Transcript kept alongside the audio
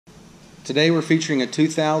Today we're featuring a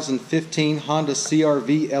 2015 Honda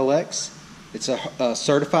CRV LX. It's a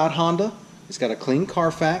certified Honda. It's got a clean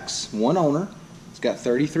Carfax, one owner. It's got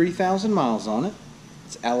 33,000 miles on it.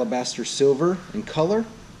 It's alabaster silver in color.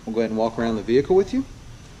 We'll go ahead and walk around the vehicle with you.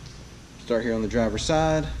 Start here on the driver's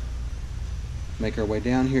side. Make our way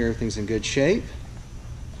down here. Everything's in good shape.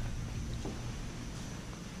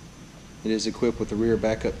 It is equipped with a rear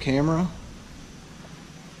backup camera.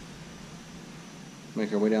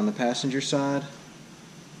 Make our way down the passenger side.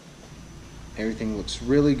 Everything looks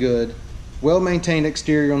really good. Well-maintained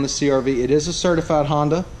exterior on the CRV. It is a certified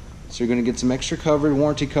Honda, so you're going to get some extra coverage,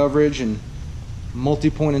 warranty coverage, and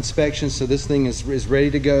multi-point inspection. So this thing is ready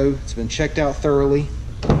to go. It's been checked out thoroughly.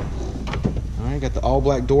 All right, got the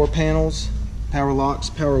all-black door panels, power locks,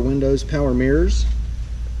 power windows, power mirrors.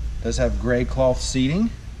 Does have gray cloth seating.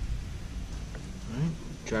 All right,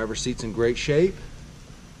 driver's seat's in great shape.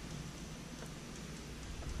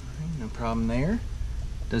 No problem there.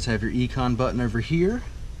 Does have your ECON button over here.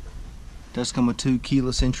 Does come with 2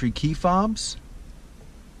 keyless entry key fobs.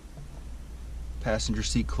 Passenger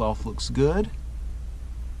seat cloth looks good.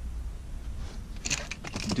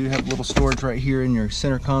 You do have a little storage right here in your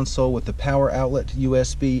center console with the power outlet,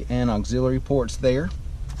 USB, and auxiliary ports there.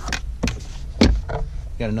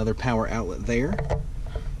 Got another power outlet there.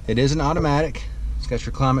 It is an automatic. It's got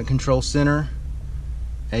your climate control center,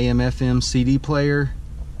 AM/FM CD player,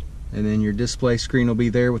 and then your display screen will be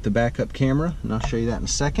there with the backup camera, and I'll show you that in a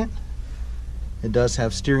second. It does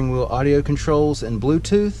have steering wheel audio controls and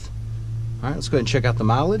Bluetooth. All right, let's go ahead and check out the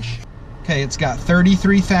mileage. Okay, it's got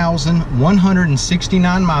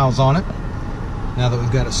 33,169 miles on it. Now that we've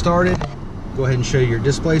got it started, go ahead and show you your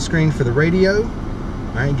display screen for the radio.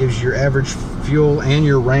 All right, it gives you your average fuel and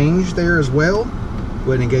your range there as well. Go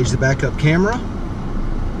ahead and engage the backup camera.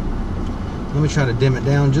 Let me try to dim it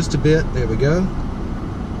down just a bit. There we go.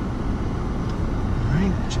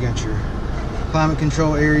 You got your climate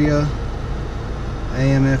control area,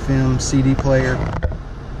 AM/FM CD player.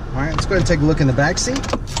 All right, let's go ahead and take a look in the back seat.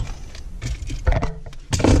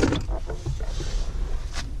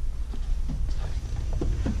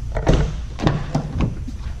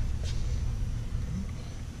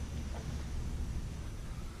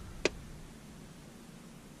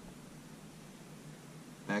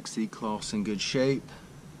 Back seat cloth's in good shape.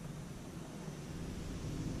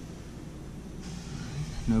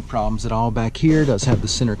 No problems at all back here. Does have the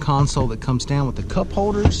center console that comes down with the cup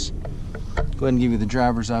holders. Go ahead and give you the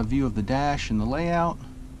driver's eye view of the dash and the layout.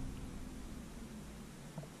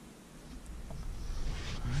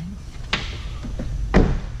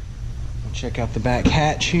 Check out the back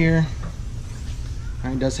hatch here. All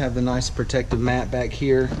right, it does have the nice protective mat back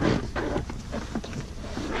here.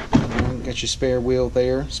 Got your spare wheel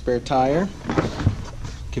there, spare tire.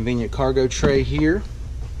 Convenient cargo tray here.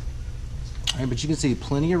 All right, but you can see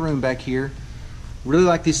plenty of room back here. Really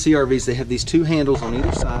like these CRVs. They have these 2 handles on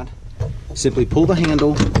either side. Simply pull the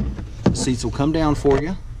handle, the seats will come down for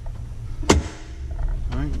you.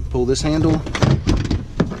 All right, pull this handle,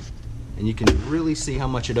 and you can really see how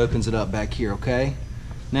much it opens it up back here, okay?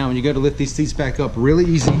 Now, when you go to lift these seats back up, really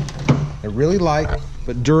easy. They're really light,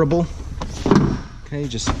 but durable. Okay,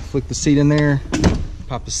 just flick the seat in there,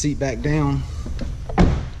 pop the seat back down.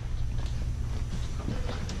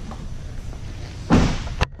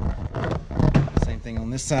 On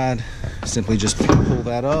this side, simply just pull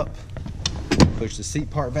that up, push the seat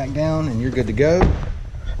part back down, and you're good to go.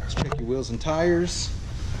 Let's check your wheels and tires.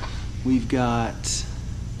 We've got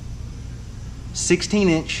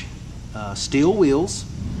 16-inch steel wheels,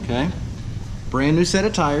 okay? Brand new set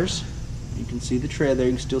of tires. You can see the tread there,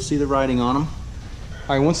 you can still see the writing on them.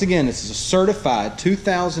 All right, once again, this is a certified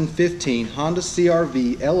 2015 Honda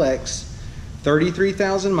CRV LX,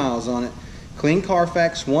 33,000 miles on it, clean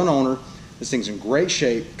Carfax, one owner. This thing's in great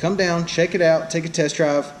shape. Come down, check it out, take a test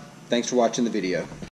drive. Thanks for watching the video.